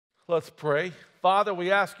Let's pray. Father,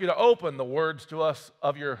 we ask you to open the words to us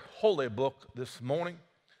of your holy book this morning.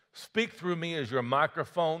 Speak through me as your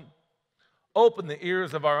microphone. Open the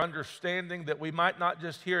ears of our understanding that we might not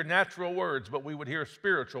just hear natural words, but we would hear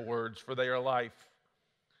spiritual words, for they are life.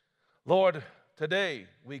 Lord, today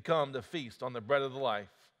we come to feast on the bread of the life,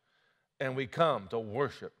 and we come to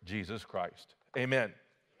worship Jesus Christ. Amen.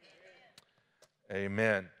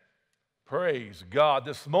 Amen. Praise God.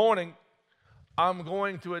 This morning, I'm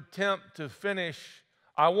going to attempt to finish.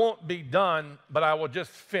 I won't be done, but I will just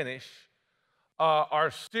finish our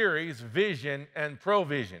series, Vision and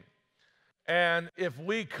Provision. And if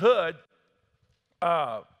we could,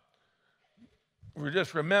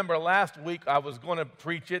 just remember last week I was going to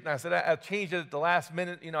preach it, and I said I changed it at the last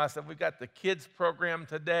minute. I said we got the kids program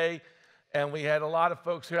today, and we had a lot of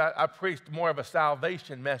folks here. I preached more of a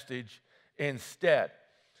salvation message instead.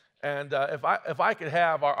 And if I could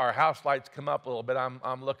have our house lights come up a little bit,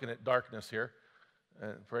 I'm looking at darkness here.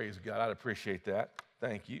 And praise God, I'd appreciate that.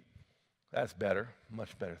 Thank you. That's better,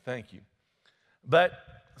 much better. Thank you.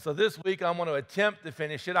 So this week I'm going to attempt to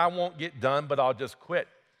finish it. I won't get done, but I'll just quit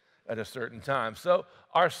at a certain time. So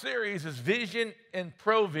our series is Vision and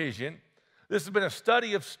Provision. This has been a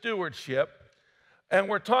study of stewardship, and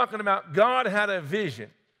we're talking about God had a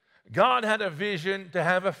vision. God had a vision to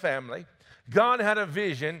have a family. God had a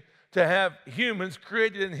vision to have humans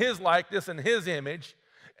created in his likeness and his image.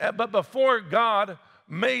 But before God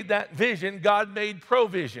made that vision, God made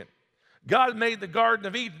provision. God made the Garden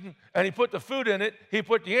of Eden, and he put the food in it. He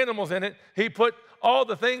put the animals in it. He put all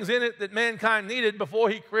the things in it that mankind needed before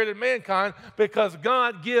he created mankind, because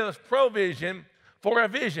God gives provision for a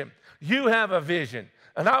vision. You have a vision.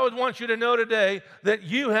 And I would want you to know today that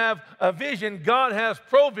you have a vision. God has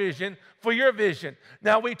provision for your vision.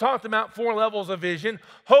 Now, we talked about 4 levels of vision.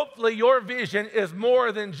 Hopefully, your vision is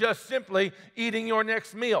more than just simply eating your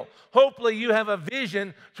next meal. Hopefully, you have a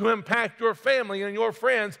vision to impact your family and your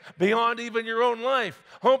friends beyond even your own life.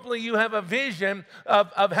 Hopefully, you have a vision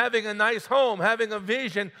of having a nice home, having a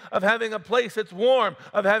vision of having a place that's warm,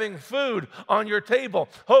 of having food on your table.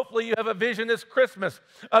 Hopefully, you have a vision this Christmas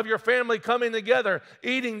of your family coming together,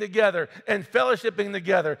 eating together, and fellowshipping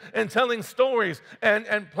together, and telling stories,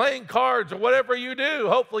 and playing cards, or whatever you do.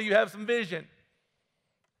 Hopefully you have some vision.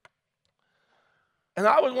 And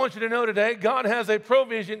I would want you to know today, God has a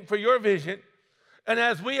provision for your vision. And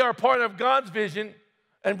as we are part of God's vision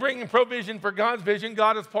and bringing provision for God's vision,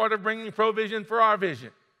 God is part of bringing provision for our vision.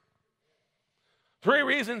 3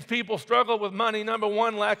 reasons people struggle with money. Number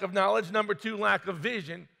 1, lack of knowledge. Number 2, lack of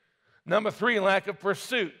vision. Number 3, lack of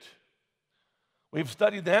pursuit. We've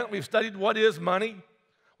studied that. We've studied what is money.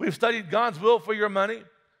 We've studied God's will for your money.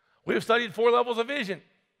 We've studied 4 levels of vision.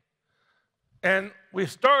 And we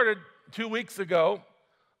started 2 weeks ago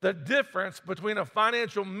the difference between a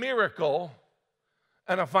financial miracle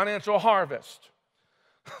and a financial harvest.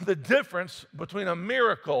 The difference between a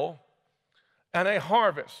miracle and a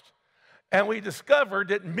harvest. And we discovered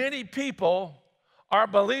that many people are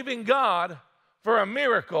believing God for a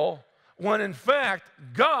miracle when in fact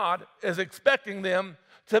God is expecting them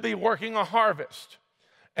to be working a harvest.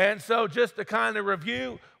 And so just to kind of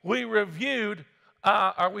review, we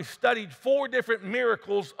studied 4 different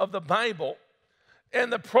miracles of the Bible, in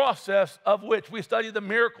the process of which we studied the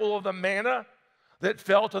miracle of the manna that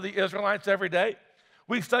fell to the Israelites every day.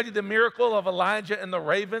 We studied the miracle of Elijah and the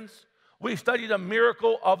ravens. We studied a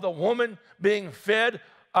miracle of the woman being fed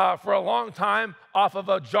for a long time off of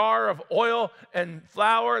a jar of oil and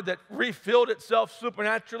flour that refilled itself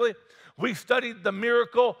supernaturally. We studied the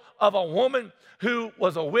miracle of a woman who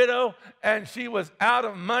was a widow, and she was out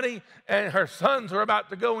of money, and her sons were about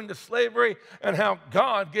to go into slavery, and how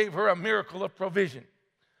God gave her a miracle of provision.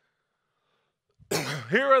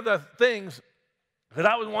 Here are the things that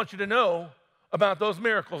I would want you to know about those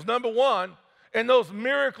miracles. Number 1, in those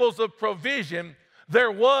miracles of provision,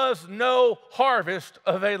 there was no harvest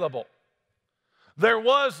available. There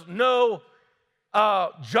was no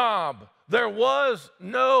job. There was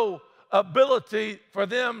no ability for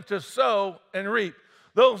them to sow and reap.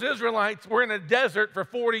 Those Israelites were in a desert for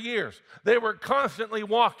 40 years. They were constantly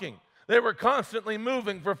walking. They were constantly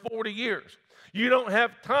moving for 40 years. You don't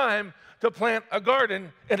have time to plant a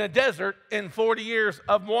garden in a desert in 40 years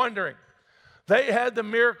of wandering. They had the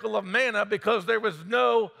miracle of manna because there was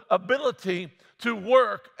no ability to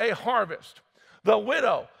work a harvest. The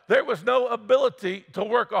widow, there was no ability to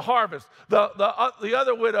work a harvest. The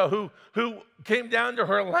other widow who came down to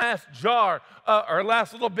her last jar, her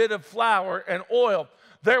last little bit of flour and oil,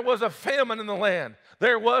 there was a famine in the land.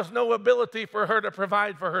 There was no ability for her to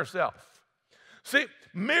provide for herself. See,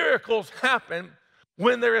 miracles happen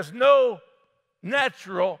when there is no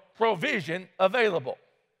natural provision available.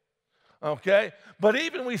 Okay? But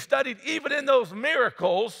even we studied, even in those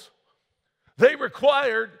miracles, they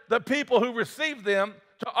required the people who received them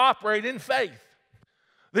to operate in faith.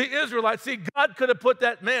 The Israelites, see, God could have put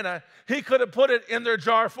that manna, he could have put it in their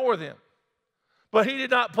jar for them. But he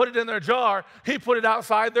did not put it in their jar, he put it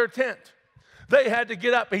outside their tent. They had to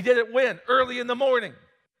get up. He did it when? Early in the morning.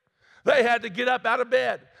 They had to get up out of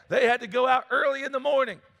bed. They had to go out early in the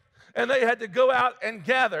morning. And they had to go out and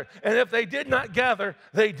gather. And if they did not gather,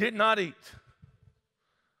 they did not eat.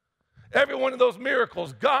 Every one of those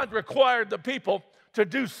miracles, God required the people to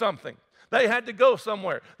do something. They had to go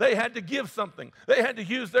somewhere. They had to give something. They had to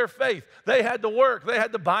use their faith. They had to work. They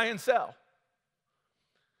had to buy and sell.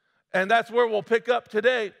 And that's where we'll pick up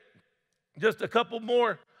today. Just a couple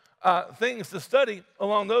more things to study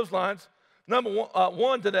along those lines. Number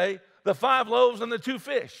one today, the 5 loaves and the 2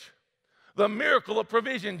 fish. The miracle of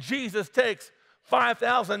provision. Jesus takes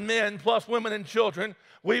 5,000 men plus women and children.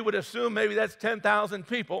 We would assume maybe that's 10,000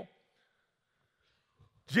 people.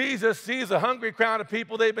 Jesus sees a hungry crowd of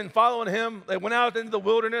people. They've been following him. They went out into the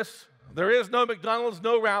wilderness. There is no McDonald's,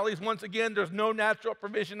 no rallies. Once again, there's no natural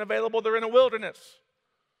provision available. They're in a wilderness.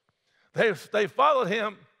 They followed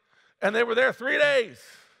him, and they were there 3 days.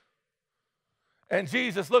 And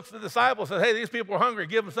Jesus looks at the disciples and says, hey, these people are hungry.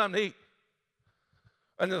 Give them something to eat.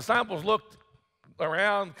 And the disciples looked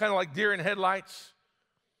around, kind of like deer in headlights.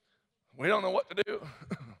 We don't know what to do.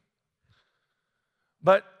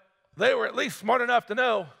 But they were at least smart enough to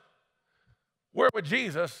know we're with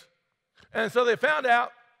Jesus. And so they found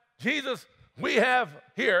out, Jesus, we have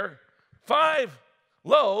here 5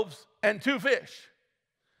 loaves and 2 fish.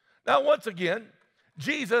 Now, once again,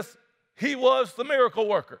 Jesus, he was the miracle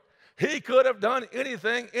worker. He could have done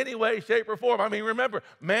anything, any way, shape, or form. I mean, remember,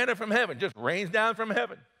 manna from heaven just rains down from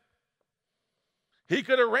heaven. He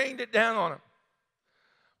could have rained it down on him.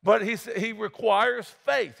 But he requires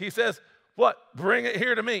faith. He says, what? Bring it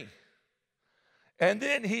here to me. And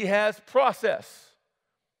then he has process.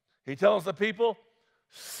 He tells the people,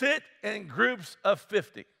 sit in groups of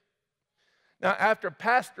 50. Now, after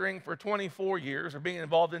pastoring for 24 years, or being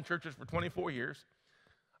involved in churches for 24 years,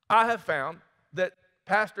 I have found that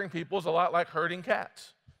pastoring people is a lot like herding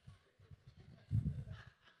cats.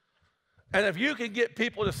 And if you can get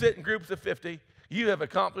people to sit in groups of 50, you have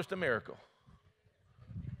accomplished a miracle.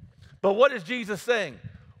 But what is Jesus saying?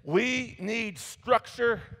 We need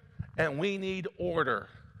structure and we need order.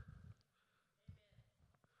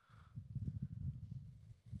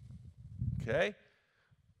 Okay?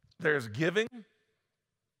 There's giving,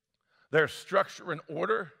 there's structure and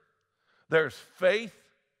order, there's faith,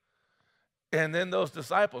 and then those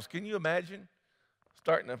disciples. Can you imagine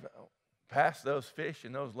starting to pass those fish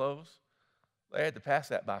and those loaves? They had to pass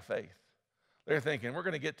that by faith. They're thinking, we're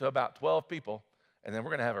going to get to about 12 people, and then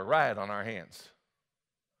we're going to have a riot on our hands.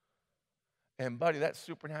 And buddy, that's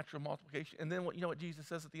supernatural multiplication. And then you know what Jesus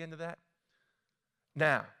says at the end of that?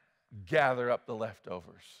 Now, gather up the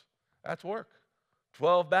leftovers. That's work.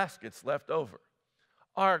 12 baskets left over.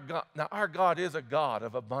 Our God is a God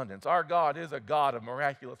of abundance. Our God is a God of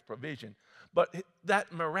miraculous provision. But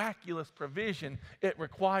that miraculous provision, it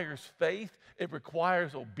requires faith, it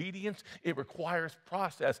requires obedience, it requires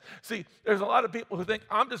process. See, there's a lot of people who think,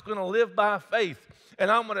 I'm just going to live by faith,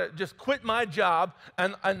 and I'm going to just quit my job,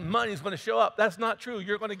 and money's going to show up. That's not true.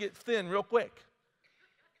 You're going to get thin real quick.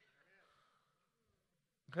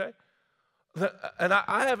 Okay? And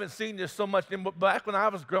I haven't seen this so much, but back when I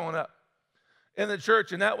was growing up in the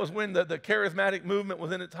church, and that was when the charismatic movement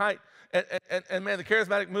was in its height. And man, the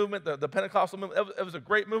charismatic movement, the Pentecostal movement, it was a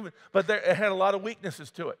great movement, but it had a lot of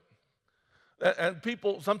weaknesses to it. And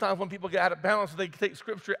people, sometimes when people get out of balance, they take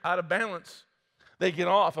Scripture out of balance, they get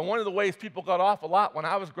off. And one of the ways people got off a lot when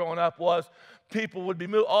I was growing up was people would be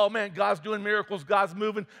moved. Oh man, God's doing miracles, God's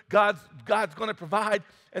moving, God's going to provide.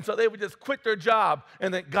 And so they would just quit their job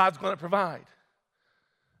and then God's going to provide.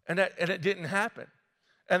 And it didn't happen.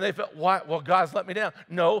 And they felt, why? Well, God's let me down.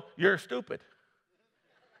 No, you're stupid.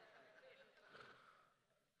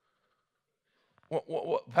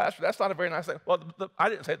 Well, Pastor, that's not a very nice thing. Well, I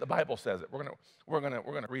didn't say it. The Bible says it. We're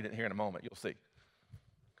gonna read it here in a moment. You'll see.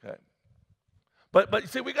 Okay. But you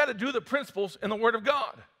see, we got to do the principles in the Word of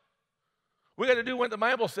God. We got to do what the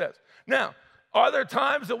Bible says. Now, are there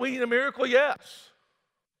times that we need a miracle? Yes.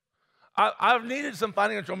 I've needed some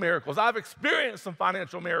financial miracles. I've experienced some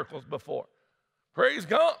financial miracles before. Praise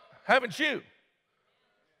God, haven't you?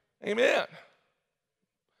 Amen.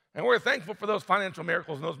 And we're thankful for those financial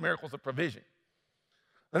miracles and those miracles of provision.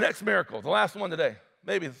 The next miracle, the last one today,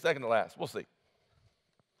 maybe the second to last, we'll see.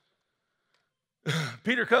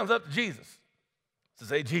 Peter comes up to Jesus to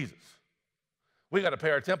say, Jesus, We got to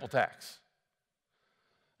pay our temple tax.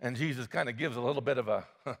 And Jesus kind of gives a little bit of a,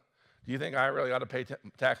 do you think I really ought to pay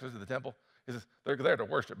taxes to the temple? He says, they're there to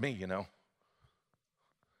worship me, you know.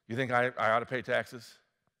 You think I ought to pay taxes?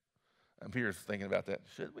 And Peter's thinking about that.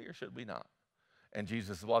 Should we or should we not? And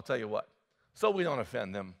Jesus says, well, I'll tell you what. So we don't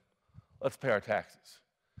offend them, let's pay our taxes.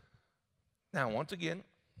 Now, once again,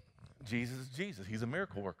 Jesus is Jesus. He's a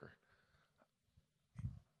miracle worker.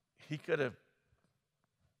 He could have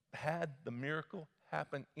had the miracle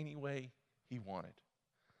happen any way he wanted.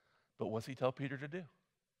 But what's he tell Peter to do?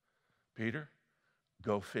 Peter,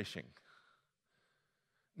 go fishing.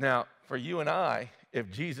 Now, for you and I,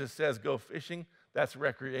 if Jesus says go fishing, that's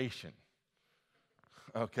recreation.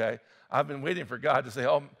 Okay? I've been waiting for God to say,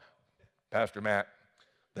 oh, Pastor Matt,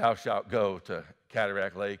 thou shalt go to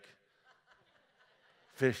Cataract Lake,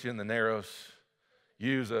 fish in the Narrows,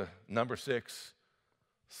 use a number 6,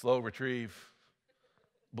 slow retrieve,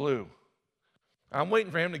 blue. I'm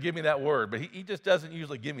waiting for him to give me that word, but he just doesn't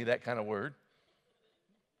usually give me that kind of word.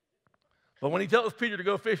 But when he tells Peter to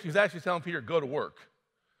go fishing, he's actually telling Peter, go to work,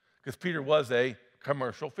 because Peter was a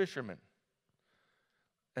commercial fisherman.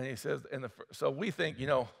 And he says, so we think, you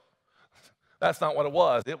know, that's not what it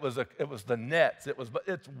was. It was the nets. But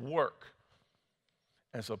it's work.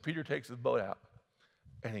 And so Peter takes his boat out,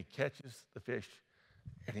 and he catches the fish,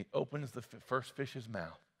 and he opens the first fish's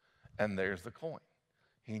mouth, and there's the coin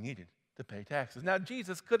he needed to pay taxes. Now,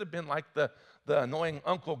 Jesus could have been like the annoying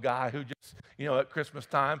uncle guy who just, you know, at Christmas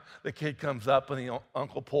time, the kid comes up, and the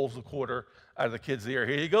uncle pulls the quarter out of the kid's ear.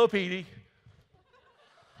 Here you go, Petey.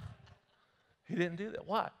 He didn't do that.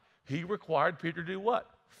 Why? He required Peter to do what?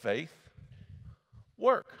 Faith,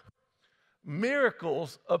 work.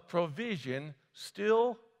 Miracles of provision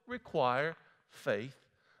still require faith.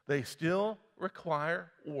 They still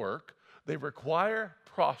require work. They require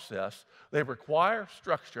process. They require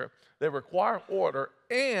structure. They require order.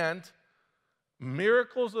 And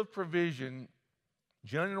miracles of provision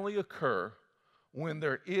generally occur when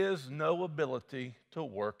there is no ability to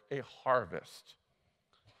work a harvest.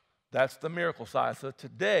 That's the miracle side. So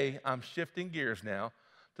today, I'm shifting gears now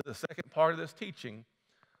to the second part of this teaching,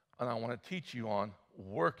 and I want to teach you on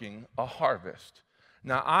working a harvest.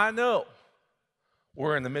 Now, I know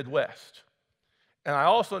we're in the Midwest, and I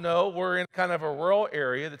also know we're in kind of a rural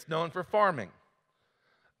area that's known for farming.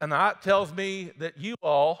 And that tells me that you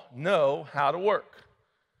all know how to work.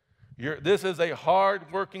 This is a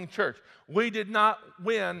hard-working church. We did not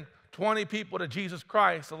win 20 people to Jesus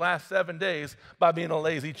Christ the last 7 days by being a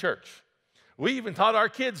lazy church. We even taught our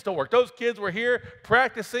kids to work. Those kids were here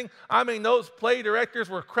practicing. I mean, those play directors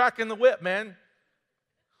were cracking the whip, man.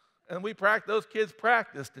 And those kids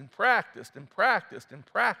practiced and practiced and practiced and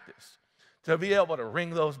practiced to be able to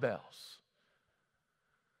ring those bells.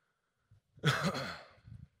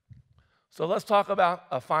 So let's talk about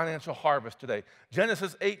a financial harvest today.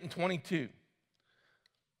 Genesis 8:22.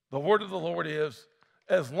 The word of the Lord is,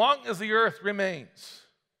 as long as the earth remains,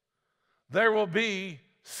 there will be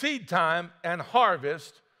seed time and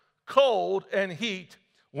harvest, cold and heat,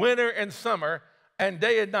 winter and summer, and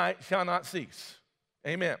day and night shall not cease.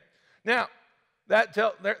 Amen. Now,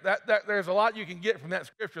 there's a lot you can get from that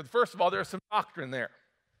scripture. First of all, there's some doctrine there.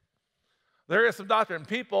 There is some doctrine.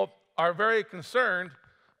 People are very concerned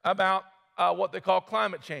about what they call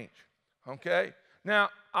climate change, okay? Now,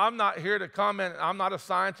 I'm not here to comment. I'm not a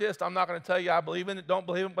scientist. I'm not going to tell you I believe in it, don't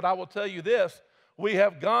believe it, but I will tell you this. We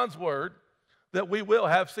have God's word that we will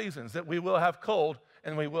have seasons, that we will have cold,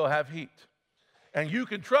 and we will have heat. And you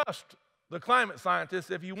can trust the climate scientists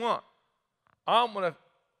if you want. I'm going to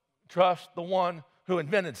trust the one who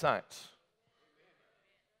invented science.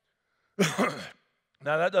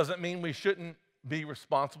 Now, that doesn't mean we shouldn't be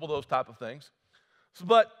responsible, those type of things.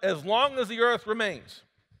 But as long as the earth remains,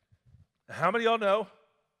 how many of y'all know?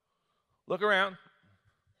 Look around.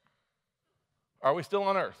 Are we still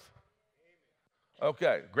on earth?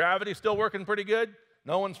 Okay. Gravity's still working pretty good?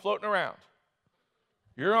 No one's floating around.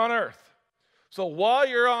 You're on earth. So while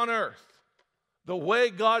you're on earth, the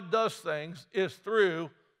way God does things is through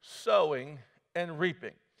sowing and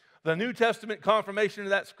reaping. The New Testament confirmation of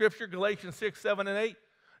that scripture, Galatians 6, 7, and 8,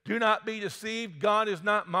 do not be deceived. God is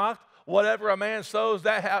not mocked. Whatever a man sows,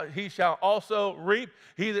 that he shall also reap.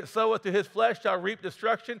 He that soweth to his flesh shall reap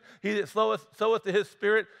destruction. He that soweth to his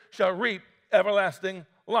spirit shall reap everlasting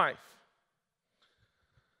life.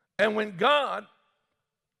 And when God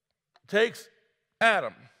takes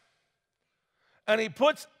Adam and he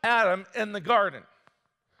puts Adam in the garden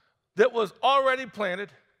that was already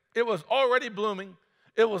planted, it was already blooming,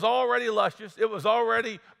 it was already luscious, it was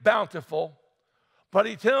already bountiful, but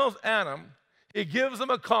he tells Adam, he gives him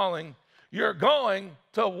a calling. You're going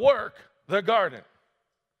to work the garden.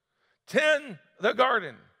 Tend the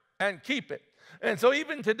garden and keep it. And so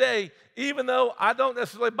even today, even though I don't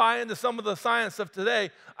necessarily buy into some of the science of today,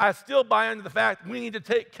 I still buy into the fact we need to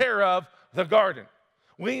take care of the garden.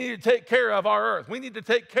 We need to take care of our earth. We need to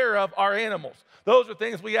take care of our animals. Those are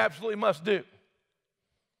things we absolutely must do.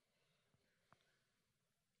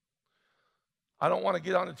 I don't want to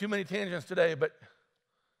get onto too many tangents today, but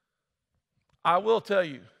I will tell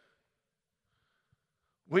you,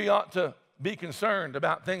 we ought to be concerned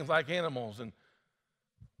about things like animals, and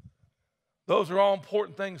those are all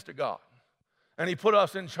important things to God. And He put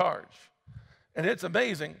us in charge. And it's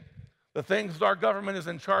amazing the things that our government is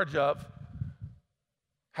in charge of,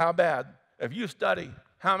 how bad. If you study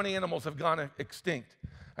how many animals have gone extinct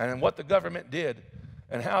and what the government did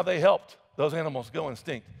and how they helped those animals go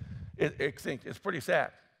extinct, it's pretty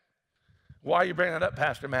sad. Why are you bringing that up,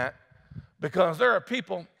 Pastor Matt? Because there are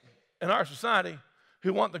people in our society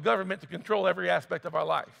who want the government to control every aspect of our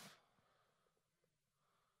life.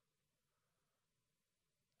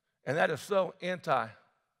 And that is so anti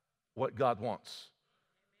what God wants.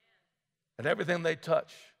 And everything they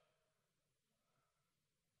touch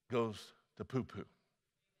goes to poo-poo.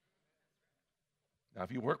 Now,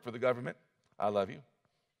 if you work for the government, I love you.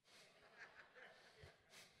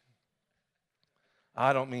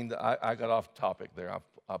 I don't mean that I got off topic there. I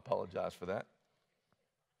apologize for that.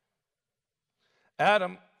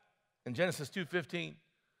 Adam, in Genesis 2:15,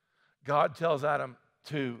 God tells Adam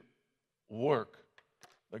to work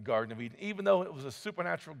the Garden of Eden, even though it was a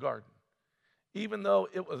supernatural garden, even though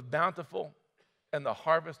it was bountiful and the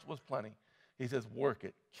harvest was plenty. He says, work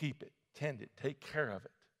it, keep it, tend it, take care of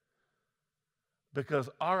it. Because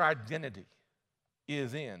our identity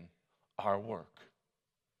is in our work.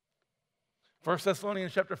 1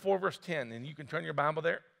 Thessalonians chapter 4, verse 10, and you can turn your Bible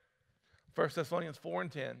there. 1 Thessalonians 4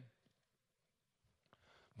 and 10.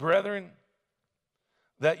 Brethren,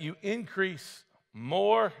 that you increase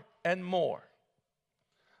more and more,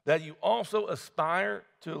 that you also aspire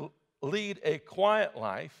to lead a quiet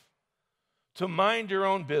life, to mind your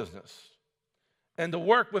own business, and to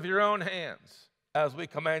work with your own hands, as we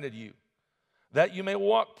commanded you, that you may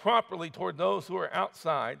walk properly toward those who are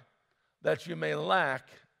outside, that you may lack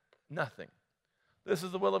nothing. This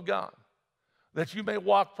is the will of God, that you may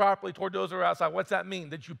walk properly toward those who are outside. What's that mean?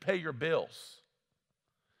 That you pay your bills.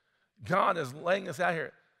 God is laying this out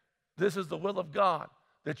here. This is the will of God,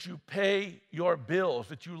 that you pay your bills,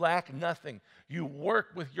 that you lack nothing. You work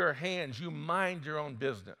with your hands. You mind your own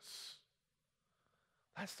business.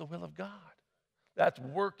 That's the will of God. That's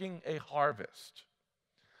working a harvest.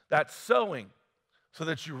 That's sowing so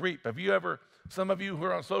that you reap. Have you ever, some of you who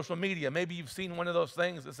are on social media, maybe you've seen one of those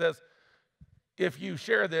things that says, if you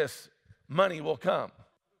share this, money will come.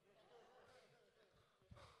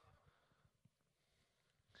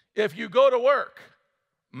 If you go to work,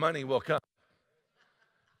 money will come.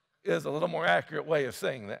 Is a little more accurate way of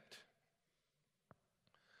saying that.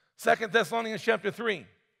 2 Thessalonians chapter 3,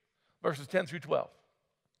 verses 10 through 12.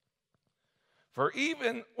 For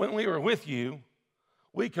even when we were with you,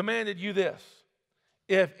 we commanded you this: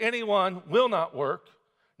 if anyone will not work,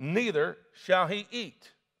 neither shall he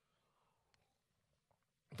eat.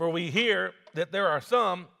 For we hear that there are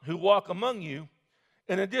some who walk among you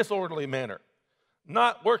in a disorderly manner,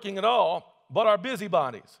 not working at all, but are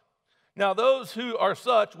busybodies. Now those who are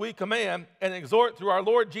such we command and exhort through our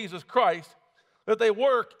Lord Jesus Christ that they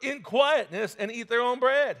work in quietness and eat their own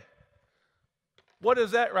bread. What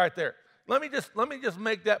is that right there? Let me just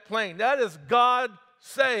make that plain. That is God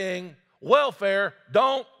saying, welfare,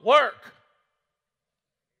 don't work.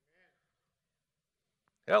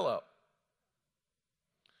 Hello.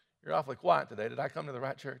 You're awfully quiet today. Did I come to the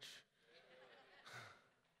right church?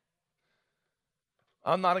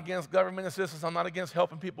 I'm not against government assistance. I'm not against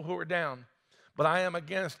helping people who are down. But I am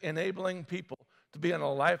against enabling people to be in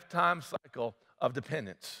a lifetime cycle of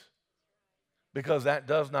dependence, because that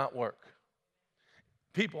does not work.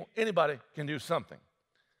 People, anybody can do something.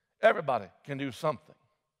 Everybody can do something.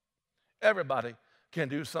 Everybody can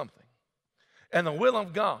do something. And the will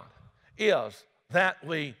of God is that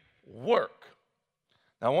we work.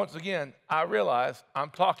 Now, once again, I realize I'm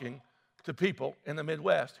talking to people in the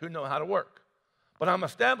Midwest who know how to work. But I'm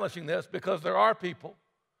establishing this because there are people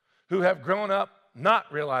who have grown up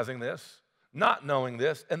not realizing this, not knowing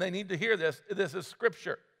this, and they need to hear this. This is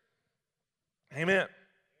Scripture. Amen.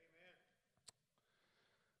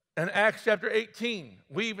 In Acts chapter 18,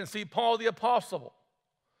 we even see Paul the Apostle.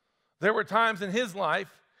 There were times in his life,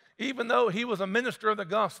 even though he was a minister of the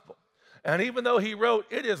gospel, and even though he wrote,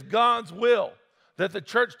 it is God's will that the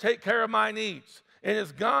church take care of my needs. It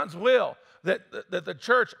is God's will that the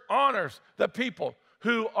church honors the people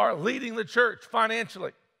who are leading the church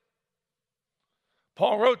financially.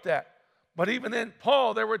 Paul wrote that. But even then,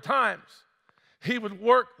 Paul, there were times he would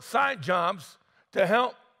work side jobs to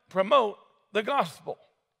help promote the gospel.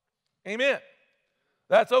 Amen.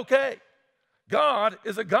 That's okay. God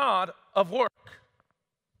is a God of work.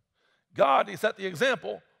 God, he set the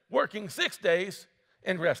example, working 6 days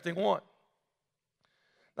and resting 1.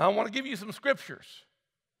 Now, I want to give you some scriptures.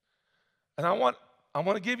 And I want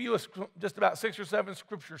to give you just about 6 or 7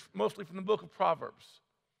 scriptures, mostly from the book of Proverbs,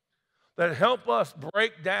 that help us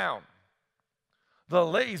break down the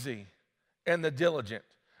lazy and the diligent.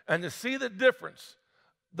 And to see the difference,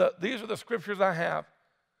 these are the scriptures I have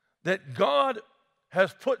that God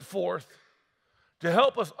has put forth to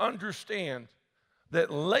help us understand that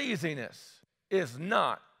laziness is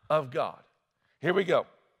not of God. Here we go.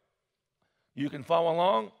 You can follow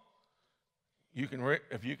along.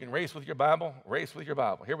 If you can race with your Bible, race with your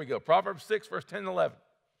Bible. Here we go. Proverbs 6, verse 10 and 11.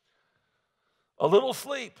 A little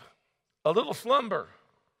sleep, a little slumber,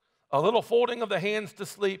 a little folding of the hands to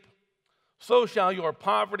sleep, so shall your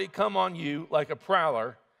poverty come on you like a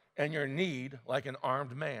prowler, and your need like an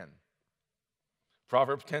armed man.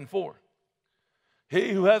 Proverbs 10:4. He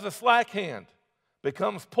who has a slack hand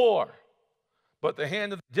becomes poor, but the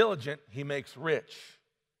hand of the diligent he makes rich.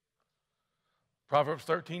 Proverbs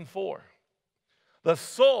 13:4. The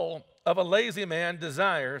soul of a lazy man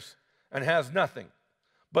desires and has nothing,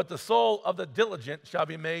 but the soul of the diligent shall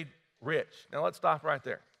be made rich. Now let's stop right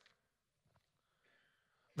there.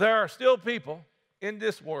 There are still people in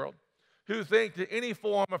this world who think that any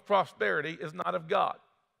form of prosperity is not of God.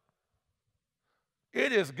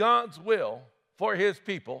 It is God's will for his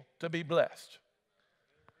people to be blessed.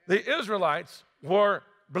 The Israelites were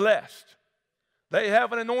blessed. They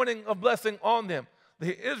have an anointing of blessing on them.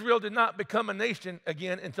 Israel did not become a nation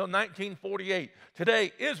again until 1948.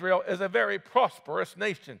 Today, Israel is a very prosperous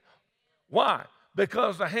nation. Why?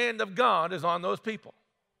 Because the hand of God is on those people.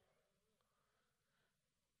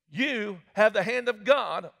 You have the hand of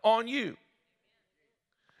God on you.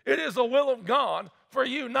 It is the will of God for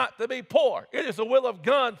you not to be poor. It is the will of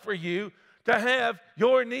God for you to have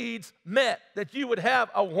your needs met, that you would have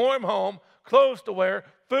a warm home, clothes to wear,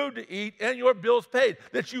 food to eat, and your bills paid,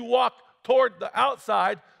 that you walk toward the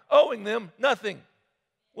outside owing them nothing,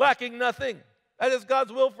 lacking nothing. That is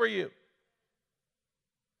God's will for you.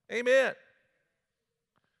 Amen.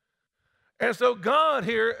 And so God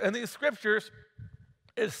here in these scriptures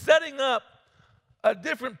is setting up a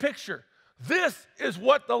different picture. This is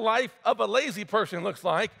what the life of a lazy person looks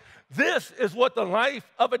like. This is what the life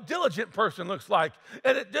of a diligent person looks like.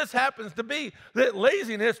 And it just happens to be that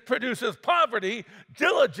laziness produces poverty,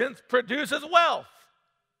 diligence produces wealth.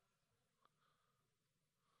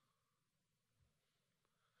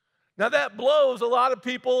 Now that blows a lot of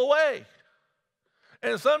people away.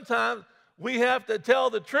 And sometimes we have to tell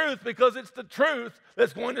the truth because it's the truth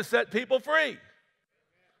that's going to set people free.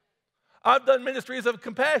 I've done ministries of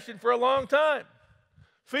compassion for a long time,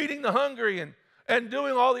 feeding the hungry and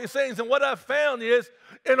doing all these things. And what I've found is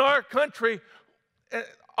in our country,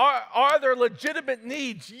 are there legitimate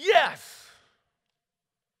needs? Yes.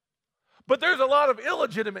 But there's a lot of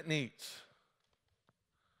illegitimate needs.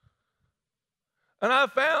 And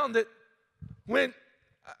I've found that when,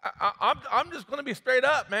 I'm just going to be straight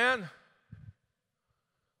up, man.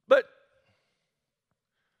 But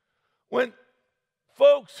when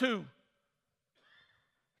folks who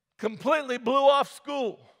completely blew off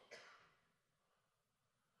school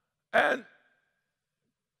and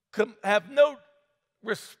have no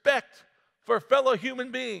respect for fellow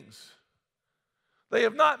human beings, they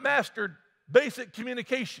have not mastered basic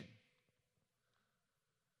communication.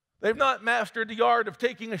 They've not mastered the art of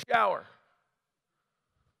taking a shower.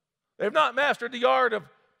 They've not mastered the art of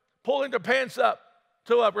pulling their pants up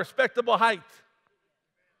to a respectable height.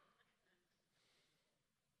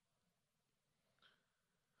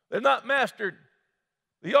 They've not mastered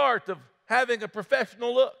the art of having a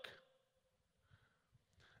professional look.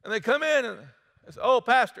 And they come in and they say, "Oh,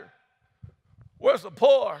 Pastor, where's the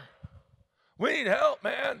poor? We need help,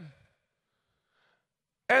 man."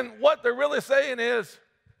 And what they're really saying is,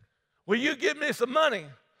 will you give me some money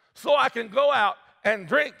so I can go out and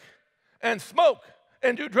drink and smoke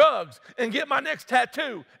and do drugs and get my next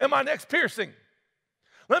tattoo and my next piercing?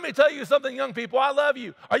 Let me tell you something, young people. I love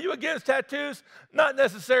you. Are you against tattoos? Not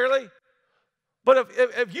necessarily. But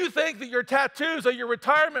if you think that your tattoos are your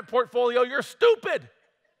retirement portfolio, you're stupid.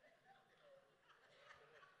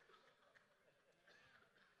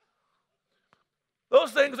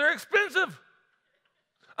 Those things are expensive.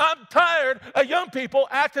 I'm tired of young people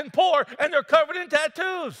acting poor and they're covered in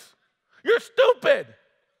tattoos. You're stupid.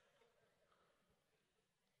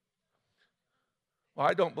 Oh,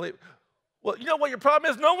 I don't believe. Well, you know what your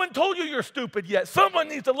problem is? No one told you you're stupid yet. Someone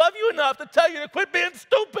needs to love you enough to tell you to quit being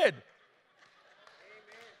stupid.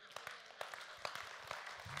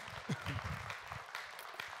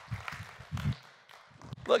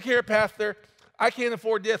 Look here, Pastor. I can't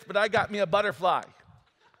afford this, but I got me a butterfly.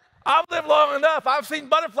 I've lived long enough. I've seen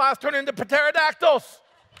butterflies turn into pterodactyls.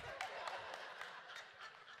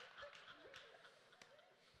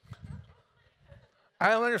 I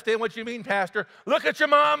don't understand what you mean, Pastor. Look at your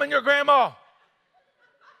mom and your grandma.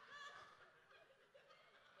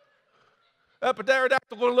 That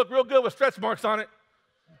pterodactyl going to look real good with stretch marks on it.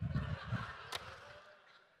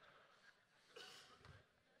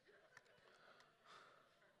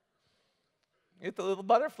 It's a little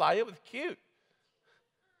butterfly. It was cute.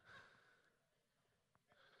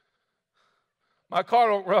 My car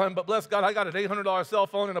don't run, but bless God, I got an $800 cell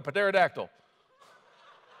phone and a pterodactyl.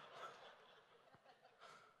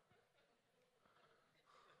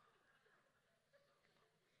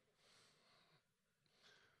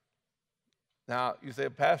 Now, you say,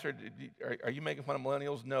 Pastor, are you making fun of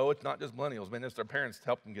millennials? No, it's not just millennials, man. It's their parents to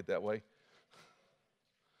help them get that way.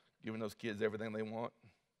 Giving those kids everything they want.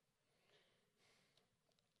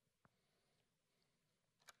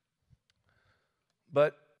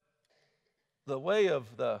 But the way of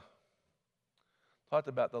talked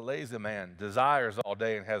about the lazy man, desires all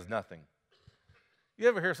day and has nothing. You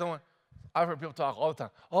ever hear someone, I've heard people talk all the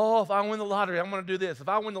time, oh, if I win the lottery, I'm going to do this. If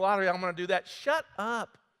I win the lottery, I'm going to do that. Shut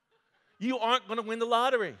up. You aren't going to win the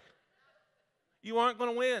lottery. You aren't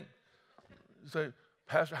going to win. You say,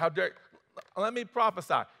 Pastor, how dare you? Let me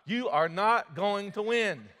prophesy. You are not going to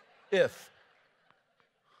win if.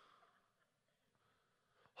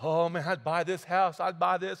 Oh, man, I'd buy this house. I'd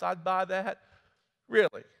buy this. I'd buy that.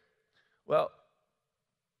 Really? Well,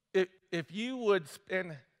 if you would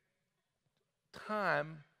spend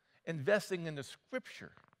time investing in the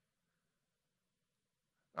Scripture,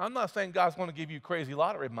 I'm not saying God's going to give you crazy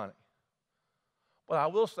lottery money. But I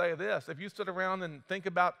will say this, if you sit around and think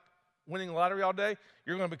about winning the lottery all day,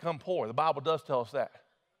 you're going to become poor. The Bible does tell us that.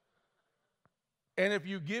 And if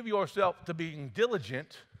you give yourself to being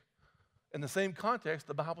diligent, in the same context,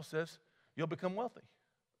 the Bible says you'll become wealthy.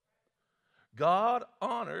 God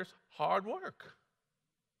honors hard work.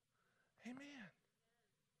 Amen.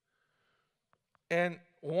 And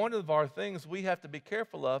one of our things we have to be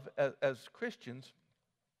careful of as Christians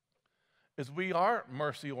is we are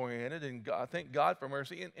mercy-oriented, and God, thank God for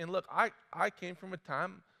mercy. And look, I came from a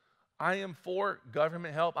time, I am for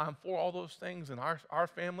government help. I'm for all those things in our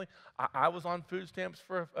family. I was on food stamps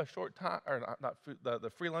for a short time, or not food, the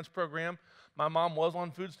free lunch program. My mom was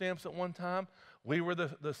on food stamps at one time. We were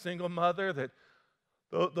the single mother that,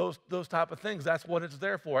 those type of things, that's what it's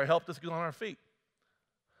there for. It helped us get on our feet.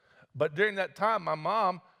 But during that time, my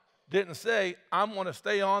mom didn't say, I'm going to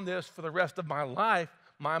stay on this for the rest of my life.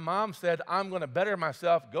 My mom said, I'm going to better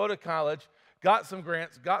myself, go to college, got some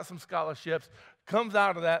grants, got some scholarships, comes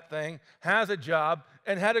out of that thing, has a job,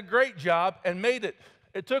 and had a great job and made it.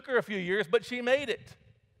 It took her a few years, but she made it.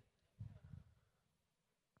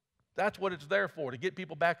 That's what it's there for, to get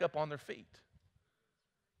people back up on their feet,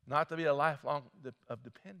 not to be a lifelong of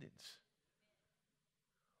dependence.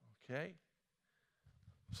 Okay?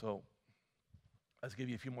 So, let's give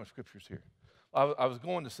you a few more scriptures here. I was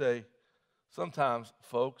going to say, sometimes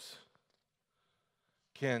folks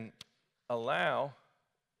can allow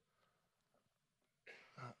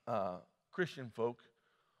Christian folk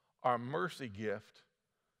our mercy gift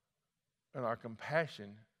and our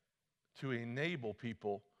compassion to enable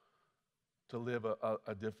people to live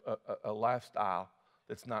a lifestyle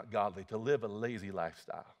that's not godly, to live a lazy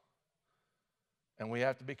lifestyle. And we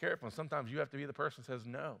have to be careful. And sometimes you have to be the person who says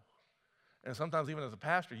no. And sometimes even as a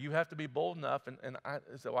pastor, you have to be bold enough. And I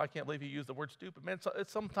say, well, I can't believe you used the word stupid. Man,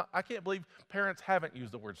 I can't believe parents haven't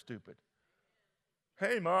used the word stupid.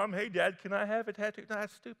 Hey, Mom, hey, Dad, can I have a tattoo? No,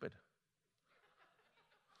 that's stupid.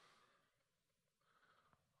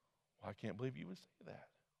 Well, I can't believe you would say that.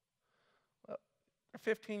 Well, they're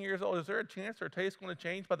 15 years old. Is there a chance their taste's going to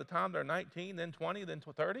change by the time they're 19, then 20, then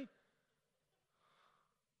 30?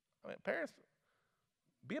 I mean, parents,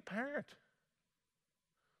 be a parent.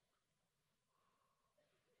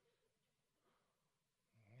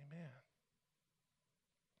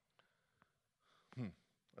 Amen.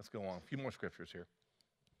 Let's go on. A few more scriptures here.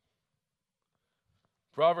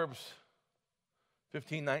 Proverbs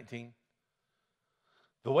 15:19.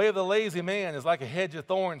 The way of the lazy man is like a hedge of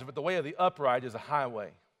thorns, but the way of the upright is a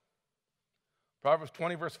highway. Proverbs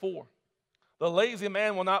 20, verse 4. The lazy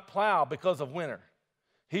man will not plow because of winter.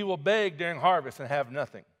 He will beg during harvest and have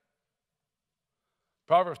nothing.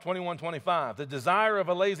 Proverbs 21:25. The desire of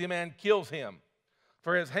a lazy man kills him.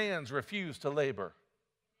 for his hands refused to labor.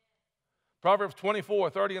 Proverbs 24,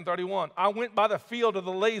 30 and 31. I went by the field of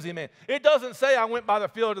the lazy man. It doesn't say I went by the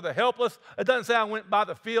field of the helpless. It doesn't say I went by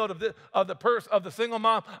the field of the single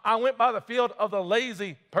mom. I went by the field of the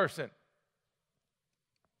lazy person.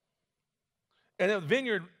 And the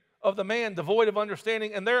vineyard of the man devoid of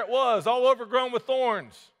understanding, and there it was, all overgrown with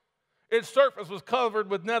thorns. Its surface was covered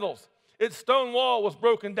with nettles. Its stone wall was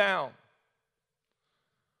broken down.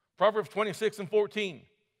 Proverbs 26 and 14.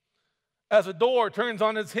 As a door turns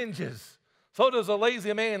on its hinges, so does a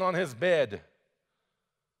lazy man on his bed.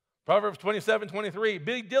 Proverbs 27, 23.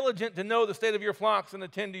 Be diligent to know the state of your flocks and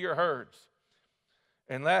attend to your herds.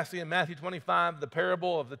 And lastly, in Matthew 25, the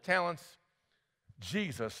parable of the talents,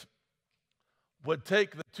 Jesus would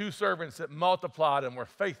take the two servants that multiplied and were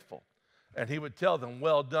faithful, and he would tell them,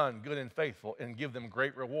 well done, good and faithful, and give them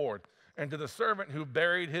great reward. And to the servant who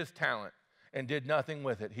buried his talent and did nothing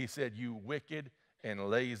with it, he said, you wicked and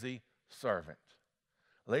lazy servant.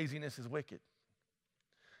 Laziness is wicked.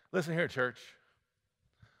 Listen here, church.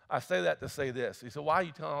 I say that to say this. You say, why are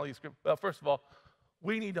you telling all these scriptures? Well, first of all,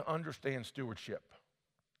 we need to understand stewardship.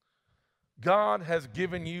 God has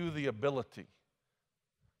given you the ability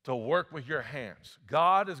to work with your hands.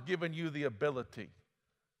 God has given you the ability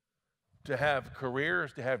to have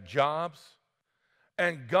careers, to have jobs,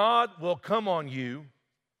 and God will come on you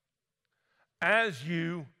as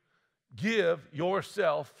you give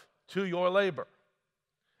yourself to your labor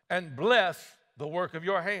and bless the work of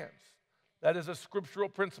your hands. That is a scriptural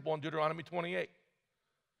principle in Deuteronomy 28.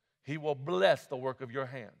 He will bless the work of your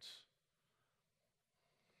hands.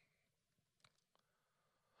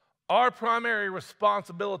 Our primary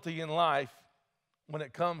responsibility in life when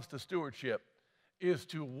it comes to stewardship is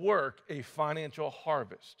to work a financial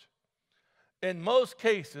harvest. In most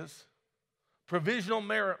cases, provisional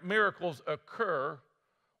miracles occur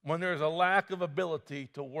when there's a lack of ability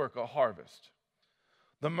to work a harvest.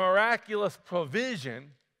 The miraculous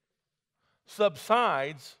provision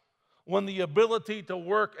subsides when the ability to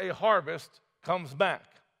work a harvest comes back.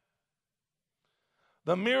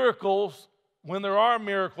 The miracles, when there are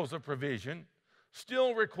miracles of provision,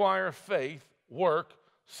 still require faith, work,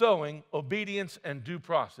 sowing, obedience, and due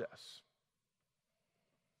process.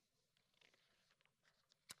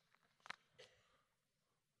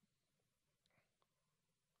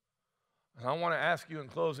 And I want to ask you in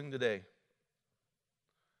closing today,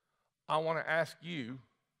 I want to ask you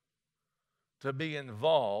to be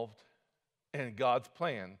involved in God's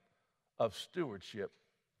plan of stewardship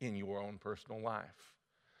in your own personal life.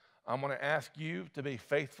 I'm going to ask you to be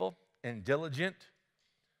faithful and diligent,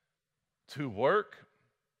 to work,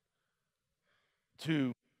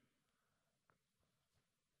 to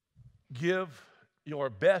give your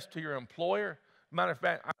best to your employer. Matter of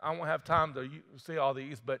fact, I won't have time to say all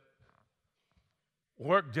these, but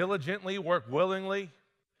work diligently, work willingly,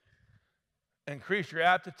 increase your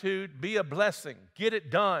aptitude, be a blessing, get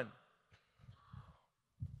it done.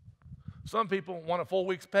 Some people want a full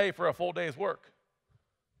week's pay for a full day's work.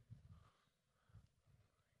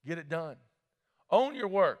 Get it done. Own your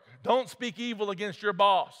work. Don't speak evil against your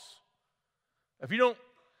boss. If you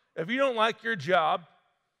don't like your job,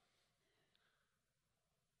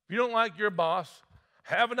 if you don't like your boss,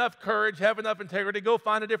 have enough courage, have enough integrity, go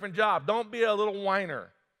find a different job. Don't be a little whiner.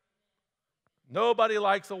 Nobody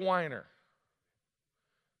likes a whiner.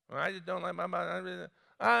 I just don't like my mind.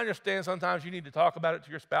 I understand sometimes you need to talk about it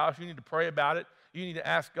to your spouse. You need to pray about it. You need to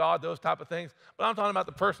ask God, those type of things. But I'm talking about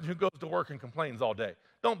the person who goes to work and complains all day.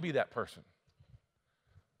 Don't be that person.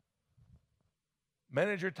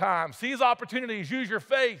 Manage your time. Seize opportunities. Use your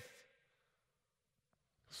faith.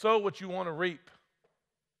 Sow what you want to reap.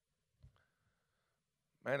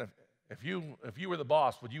 Man, if you were the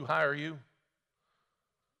boss, would you hire you?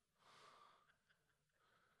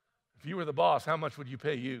 If you were the boss, how much would you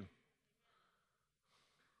pay you?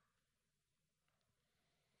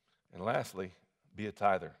 And lastly, be a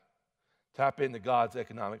tither. Tap into God's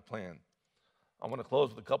economic plan. I want to close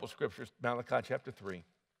with a couple scriptures. Malachi chapter 3.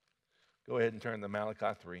 Go ahead and turn to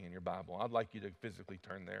Malachi 3 in your Bible. I'd like you to physically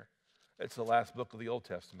turn there. It's the last book of the Old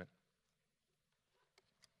Testament.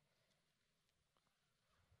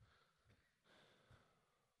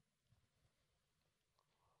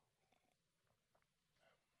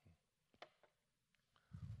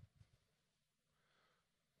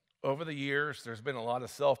 Over the years, there's been a lot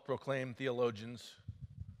of self-proclaimed theologians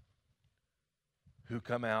who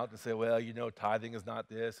come out and say, well, you know, tithing is not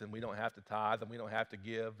this, and we don't have to tithe, and we don't have to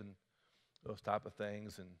give, and those type of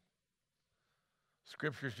things. And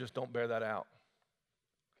scriptures just don't bear that out.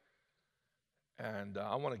 And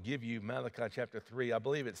I want to give you Malachi chapter 3. I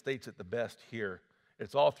believe it states it the best here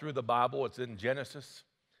It's all through the Bible. It's in Genesis.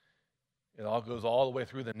 It all goes all the way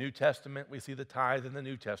through the New Testament. We see the tithe in the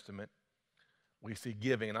New Testament. We see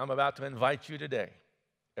giving. And I'm about to invite you today,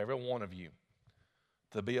 every one of you,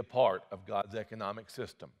 to be a part of God's economic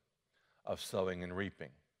system of sowing and reaping.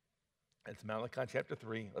 It's Malachi chapter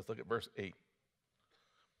 3. Let's look at verse 8.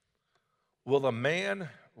 Will a man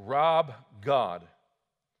rob God?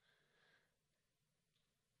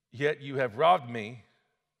 Yet you have robbed me.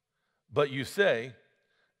 But you say,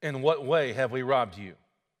 in what way have we robbed you?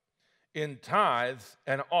 In tithes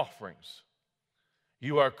and offerings.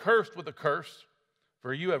 You are cursed with a curse,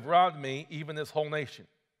 for you have robbed me, even this whole nation.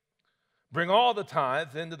 Bring all the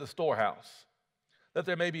tithes into the storehouse, that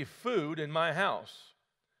there may be food in my house.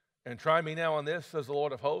 And try me now on this, says the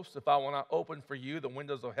Lord of hosts, if I will not open for you the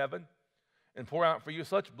windows of heaven and pour out for you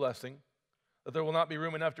such blessing that there will not be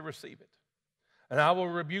room enough to receive it. And I will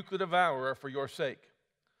rebuke the devourer for your sake,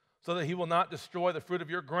 so that he will not destroy the fruit of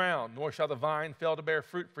your ground, nor shall the vine fail to bear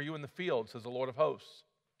fruit for you in the field, says the Lord of hosts.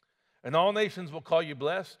 And all nations will call you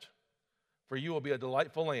blessed, for you will be a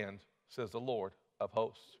delightful land, says the Lord of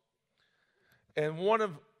hosts. And one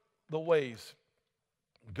of the ways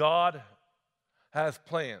God has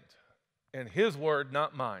planned, and his word,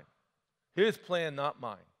 not mine, his plan, not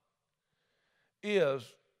mine, is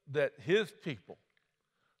that his people,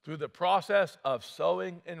 through the process of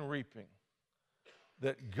sowing and reaping,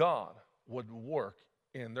 that God would work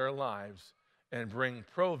in their lives and bring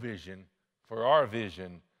provision for our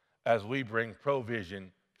vision as we bring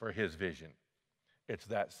provision for his vision. It's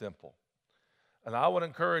that simple. And I would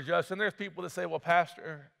encourage us, and there's people that say, well,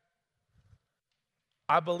 Pastor,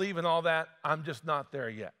 I believe in all that, I'm just not there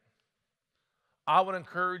yet. I would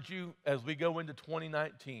encourage you as we go into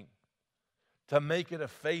 2019 to make it a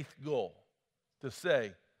faith goal to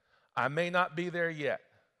say, I may not be there yet,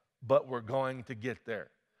 but we're going to get there.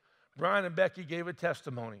 Brian and Becky gave a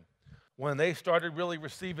testimony. When they started really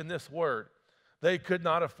receiving this word, they could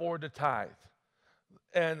not afford to tithe.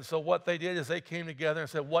 And so what they did is they came together and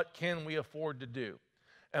said, what can we afford to do?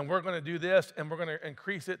 And we're going to do this, and we're going to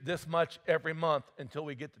increase it this much every month until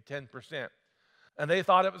we get to 10%. And they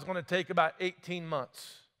thought it was going to take about 18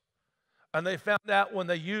 months. And they found out when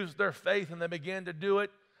they used their faith and they began to do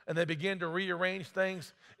it, and they began to rearrange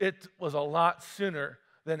things, it was a lot sooner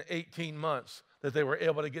than 18 months that they were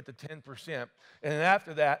able to get to 10%. And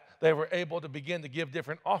after that, they were able to begin to give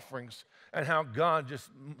different offerings and how God just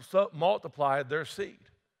multiplied their seed.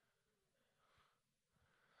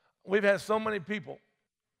 We've had so many people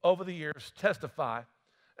over the years testify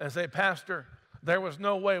and say, Pastor, there was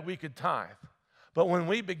no way we could tithe. But when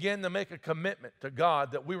we began to make a commitment to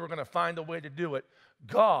God that we were going to find a way to do it,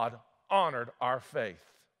 God honored our faith.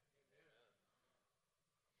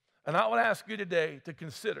 And I would ask you today to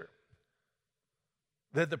consider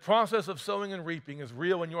that the process of sowing and reaping is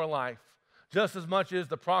real in your life just as much as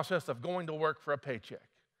the process of going to work for a paycheck.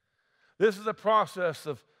 This is a process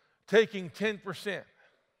of taking 10%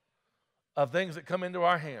 of things that come into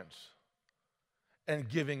our hands and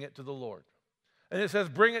giving it to the Lord. And it says,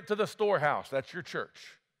 bring it to the storehouse, that's your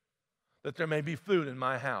church, that there may be food in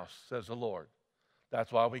my house, says the Lord.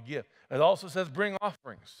 That's why we give. It also says, bring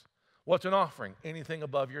offerings. What's an offering? Anything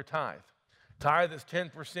above your tithe. Tithe is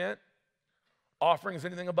 10%. Offering is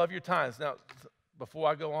anything above your tithes. Now, before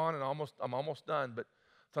I go on, and I'm almost done, but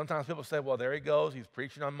sometimes people say, well, there he goes. He's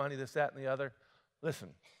preaching on money, this, that, and the other. Listen,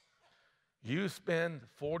 you spend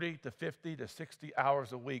 40 to 50 to 60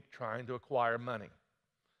 hours a week trying to acquire money.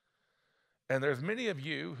 And there's many of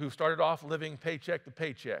you who started off living paycheck to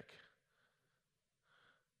paycheck.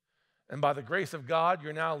 And by the grace of God,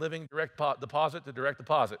 you're now living direct deposit to direct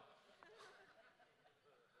deposit.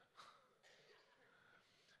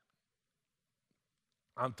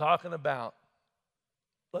 I'm talking about,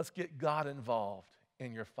 let's get God involved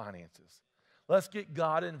in your finances. Let's get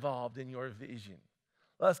God involved in your vision.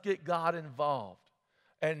 Let's get God involved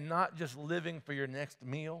and not just living for your next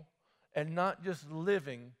meal and not just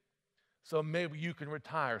living so maybe you can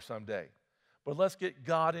retire someday. But let's get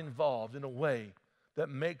God involved in a way that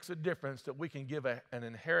makes a difference, that we can give an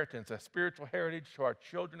inheritance, a spiritual heritage to our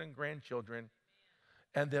children and grandchildren,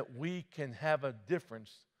 and that we can have a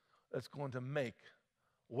difference that's going to make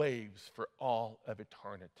waves for all of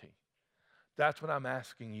eternity. That's what I'm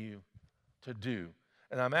asking you to do.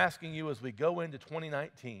 And I'm asking you as we go into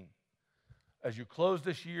 2019, as you close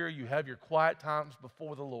this year, you have your quiet times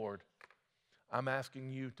before the Lord, I'm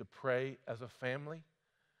asking you to pray as a family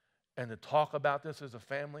and to talk about this as a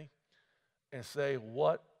family and say,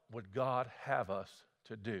 what would God have us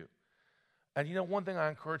to do? And you know, one thing I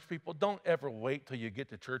encourage people, don't ever wait till you get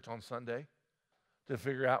to church on Sunday to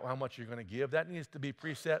figure out how much you're going to give. That needs to be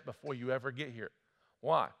preset before you ever get here.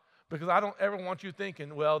 Why? Because I don't ever want you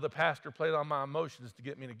thinking, well, the pastor played on my emotions to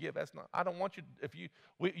get me to give. That's not, I don't want you,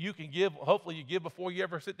 you can give, hopefully you give before you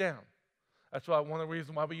ever sit down. That's why one of the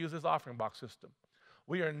reasons why we use this offering box system.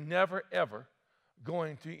 We are never, ever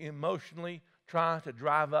going to emotionally try to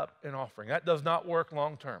drive up an offering. That does not work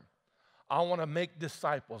long term. I want to make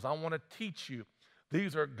disciples. I want to teach you.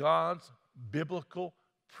 These are God's biblical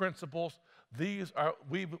principles.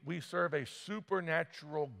 We serve a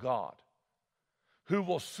supernatural God who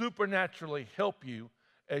will supernaturally help you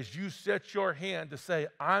as you set your hand to say,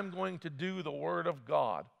 I'm going to do the Word of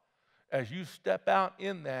God. As you step out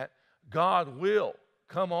in that, God will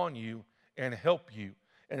come on you and help you.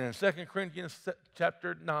 And in 2 Corinthians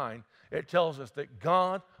chapter 9, it tells us that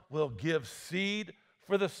God will give seed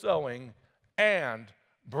for the sowing and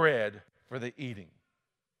bread for the eating.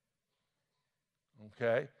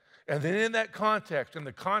 Okay? And then in that context, in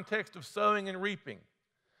the context of sowing and reaping,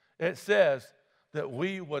 it says that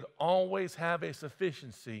we would always have a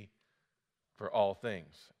sufficiency for all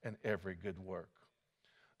things and every good work.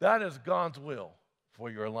 That is God's will for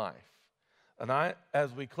your life. And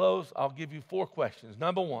as we close, I'll give you 4 questions.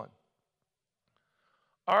 Number 1,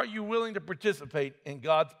 are you willing to participate in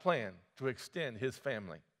God's plan to extend His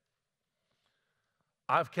family?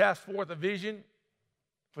 I've cast forth a vision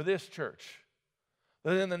for this church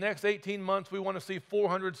that in the next 18 months we want to see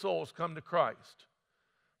 400 souls come to Christ.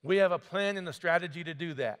 We have a plan and a strategy to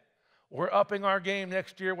do that. We're upping our game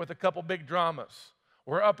next year with a couple big dramas.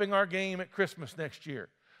 We're upping our game at Christmas next year.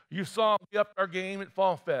 You saw we upped our game at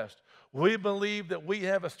Fall Fest. We believe that we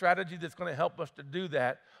have a strategy that's going to help us to do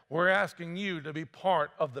that. We're asking you to be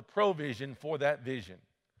part of the provision for that vision.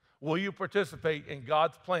 Will you participate in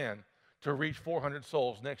God's plan to reach 400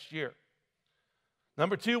 souls next year?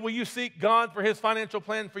 Number 2, will you seek God for His financial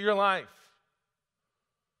plan for your life?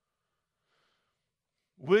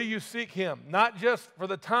 Will you seek Him, not just for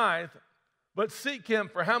the tithe, but seek Him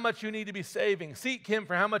for how much you need to be saving. Seek Him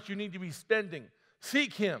for how much you need to be spending.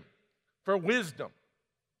 Seek Him for wisdom.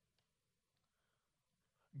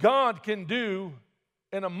 God can do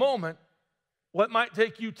in a moment what might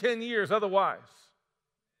take you 10 years otherwise.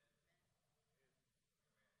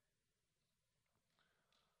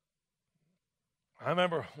 I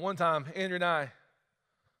remember one time, Andrew and I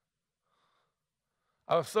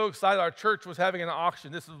was so excited. Our church was having an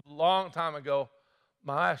auction. This is a long time ago,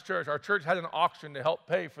 my last church. Our church had an auction to help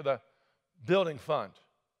pay for the building fund.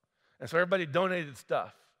 And so everybody donated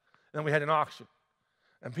stuff. And then we had an auction.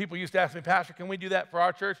 And people used to ask me, Pastor, can we do that for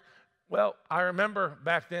our church? Well, I remember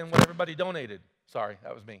back then what everybody donated. Sorry,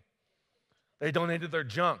 that was me. They donated their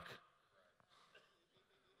junk.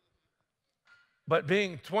 But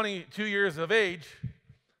being 22 years of age,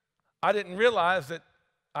 I didn't realize that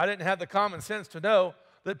I didn't have the common sense to know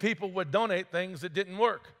that people would donate things that didn't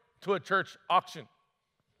work to a church auction.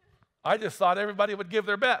 I just thought everybody would give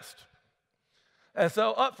their best. And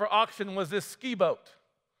so up for auction was this ski boat,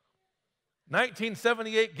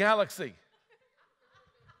 1978 Galaxy.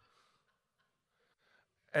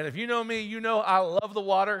 And if you know me, you know I love the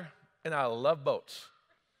water and I love boats.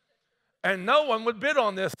 And no one would bid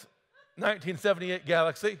on this 1978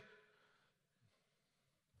 Galaxy.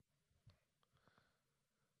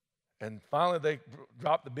 And finally they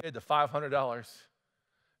dropped the bid to $500.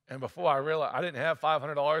 And before I realized, I didn't have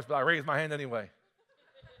 $500, but I raised my hand anyway.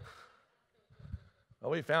 Well,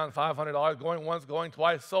 we found $500, going once, going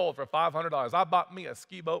twice, sold for $500. I bought me a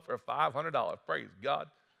ski boat for $500. Praise God.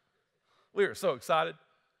 We were so excited.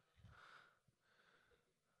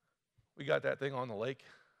 We got that thing on the lake.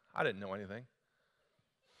 I didn't know anything.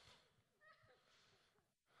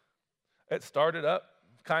 It started up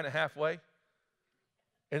kind of halfway.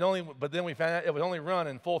 But then we found out it would only run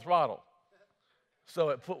in full throttle. So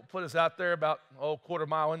it put us out there about quarter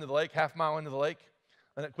mile into the lake, half mile into the lake,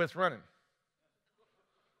 and it quits running.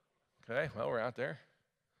 Okay, well, we're out there.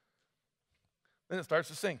 Then it starts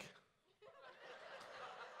to sink.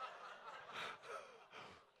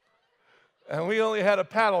 And we only had a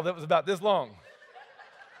paddle that was about this long.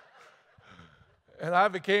 And I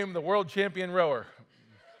became the world champion rower.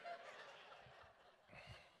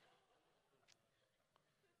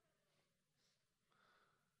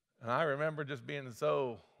 And I remember just being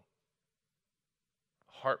so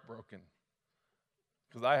heartbroken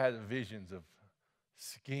because I had visions of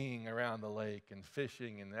skiing around the lake and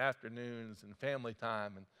fishing in the afternoons and family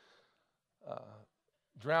time, and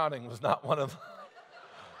drowning was not one of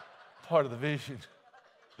part of the vision.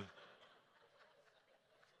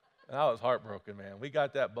 And I was heartbroken, man. We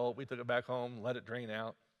got that boat, we took it back home, let it drain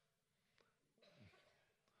out.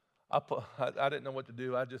 I didn't know what to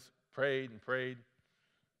do. I just prayed and prayed.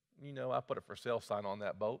 You know, I put a for sale sign on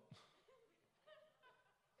that boat.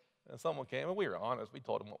 And someone came, and we were honest. We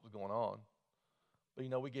told them what was going on.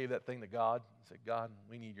 But, we gave that thing to God and said, God,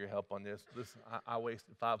 we need your help on this. I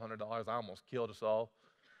wasted $500. I almost killed us all.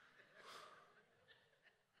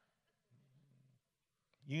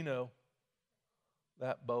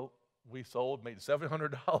 That boat we sold made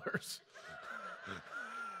 $700.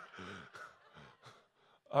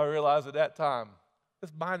 I realized at that time, this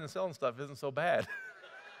buying and selling stuff isn't so bad.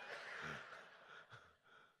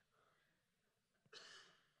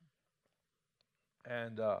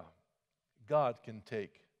 And God can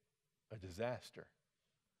take a disaster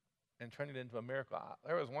and turn it into a miracle.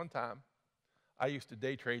 There was one time I used to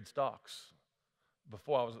day trade stocks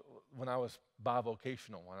when I was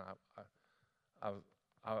bivocational.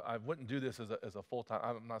 I wouldn't do this as a full-time.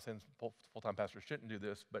 I'm not saying full-time pastors shouldn't do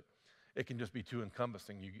this, but it can just be too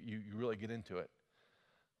encompassing. You really get into it.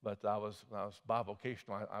 But when I was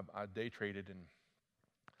bivocational, I day traded, and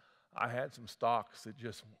I had some stocks that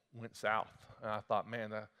just went south. And I thought,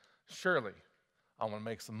 man, surely I want to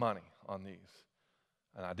make some money on these.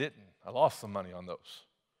 And I didn't. I lost some money on those.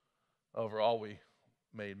 Overall, we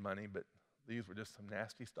made money, but these were just some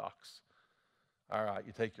nasty stocks. All right,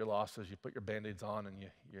 you take your losses, you put your Band-Aids on, and you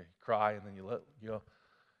cry, and then you go.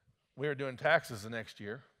 We were doing taxes the next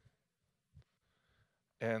year,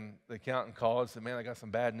 and the accountant called and said, man, I got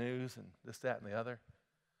some bad news, and this, that, and the other.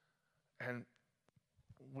 And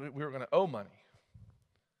we were going to owe money.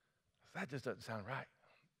 That just doesn't sound right.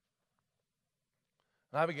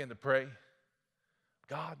 And I began to pray,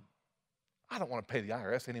 God, I don't want to pay the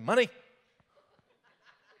IRS any money.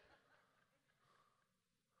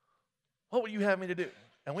 What would you have me to do?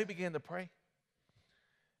 And we began to pray.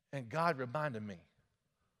 And God reminded me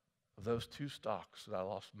of those two stocks that I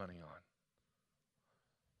lost money on.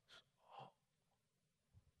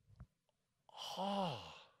 Oh,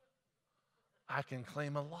 I can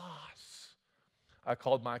claim a loss. I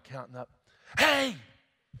called my accountant up. Hey,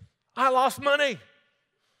 I lost money.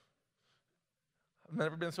 I've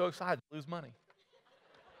never been so excited to lose money.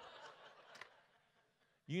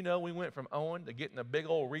 We went from owing to getting a big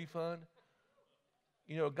old refund.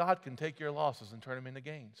 God can take your losses and turn them into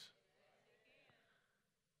gains.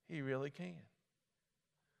 He really can.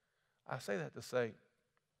 I say that to say,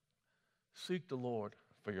 seek the Lord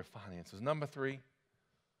for your finances. Number 3,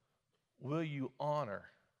 will you honor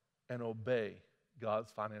and obey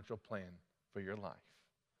God's financial plan for your life?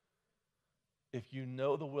 If you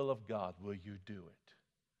know the will of God, will you do it?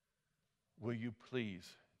 Will you please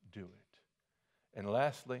do it? And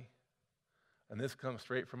lastly, and this comes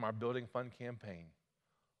straight from our Building Fund campaign,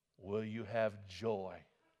 will you have joy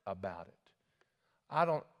about it?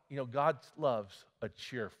 God loves a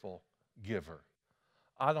cheerful giver.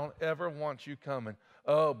 I don't ever want you coming,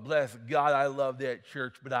 oh, bless God, I love that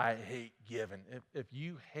church, but I hate giving. If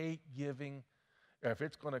you hate giving, or if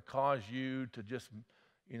it's going to cause you to just,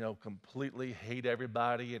 completely hate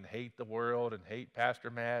everybody and hate the world and hate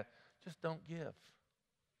Pastor Matt, just don't give.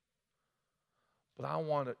 But I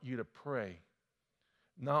want you to pray.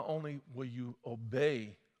 Not only will you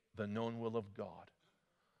obey the known will of God,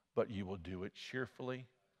 but you will do it cheerfully,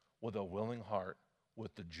 with a willing heart,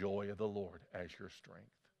 with the joy of the Lord as your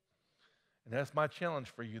strength. And that's my challenge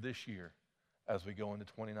for you this year as we go into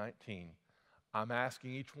 2019. I'm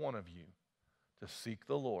asking each one of you to seek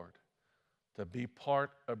the Lord, to be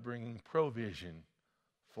part of bringing provision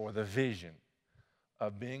for the vision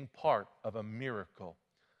of being part of a miracle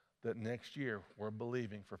that next year we're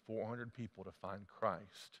believing for 400 people to find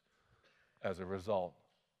Christ as a result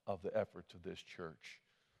of the efforts of this church.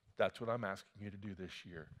 That's what I'm asking you to do this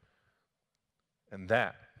year. And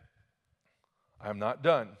that, I'm not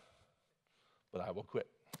done, but I will quit.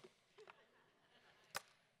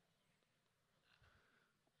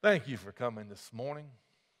 Thank you for coming this morning.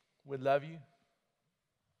 We love you,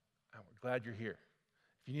 and we're glad you're here.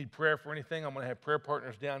 If you need prayer for anything, I'm going to have prayer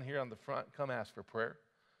partners down here on the front. Come ask for prayer.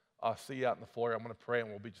 I'll see you out in the foyer. I'm going to pray, and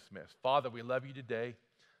we'll be dismissed. Father, we love you today.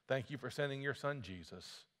 Thank you for sending your son,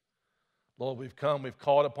 Jesus. Lord, we've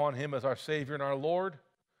called upon him as our Savior and our Lord.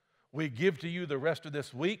 We give to you the rest of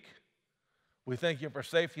this week. We thank you for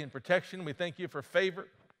safety and protection. We thank you for favor.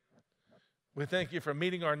 We thank you for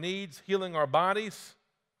meeting our needs, healing our bodies,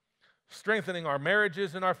 strengthening our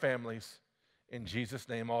marriages and our families. In Jesus'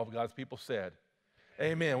 name, all of God's people said,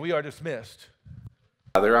 amen. We are dismissed.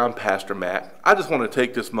 Hi there, I'm Pastor Matt. I just want to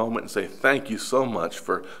take this moment and say thank you so much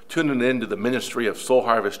for tuning in to the ministry of Soul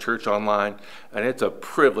Harvest Church Online. And it's a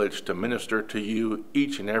privilege to minister to you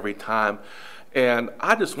each and every time. And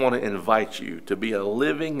I just want to invite you to be a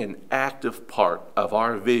living and active part of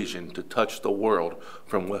our vision to touch the world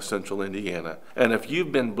from West Central Indiana. And if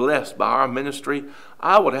you've been blessed by our ministry,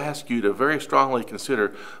 I would ask you to very strongly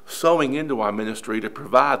consider sowing into our ministry to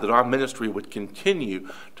provide that our ministry would continue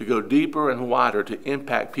to go deeper and wider to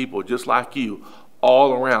impact people just like you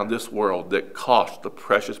all around this world that cost the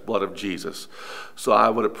precious blood of Jesus. So I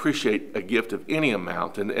would appreciate a gift of any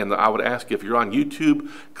amount. And I would ask, if you're on YouTube,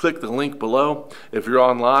 click the link below. If you're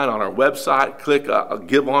online on our website, click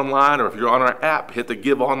Give Online, or if you're on our app, hit the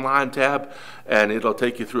Give Online tab, and it'll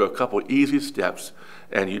take you through a couple easy steps,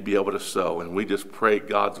 and you'd be able to sow. And we just pray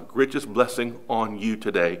God's richest blessing on you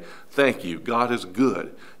today. Thank you. God is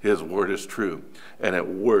good. His word is true, and it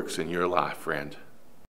works in your life, friend.